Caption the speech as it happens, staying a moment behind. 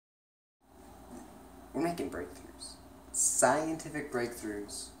We're making breakthroughs. Scientific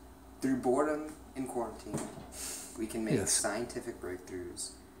breakthroughs. Through boredom and quarantine, we can make scientific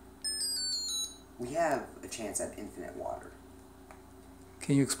breakthroughs. We have a chance at infinite water.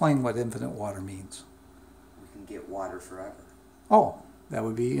 Can you explain what infinite water means? We can get water forever. Oh, that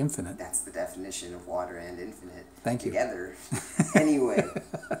would be infinite. That's the definition of water and infinite. Thank you. Together. Anyway.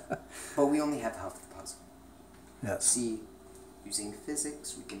 But we only have half the puzzle. Yes. See, using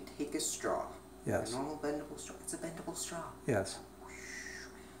physics, we can take a straw. Yes. A normal bendable straw. It's a bendable straw. Yes.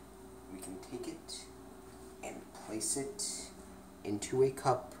 We can take it and place it into a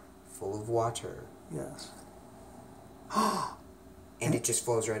cup full of water. Yes. And it just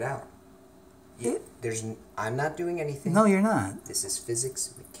flows right out. I'm not doing anything. No, you're not. This is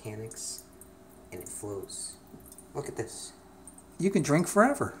physics, mechanics, and it flows. Look at this. You can drink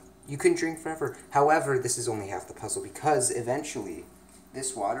forever. You can drink forever. However, this is only half the puzzle because eventually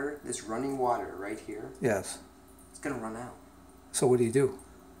this water, this running water right here, yes, it's going to run out. So what do you do?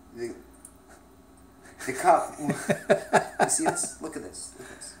 The cup. You see this? Look at this. Look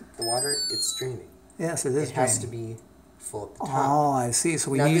at this. The water, it's streaming. Yes, it is. It has to be full at the top. Oh, I see.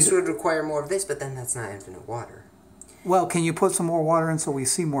 So now this would require more of this, but then that's not infinite water. Well, can you put some more water in so we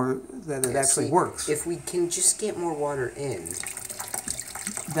see more that it actually works? If we can just get more water in,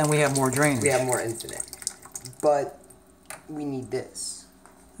 then we have more drainage. We have more infinite. But we need this.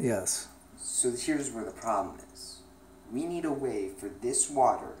 Yes. So here's where the problem is. We need a way for this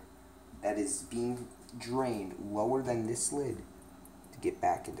water that is being drained lower than this lid to get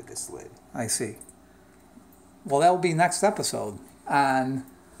back into this lid. I see. Well, that will be next episode on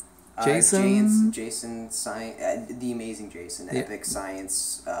Jason, the amazing Jason, Epic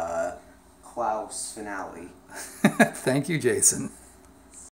Science Klaus finale. Thank you, Jason.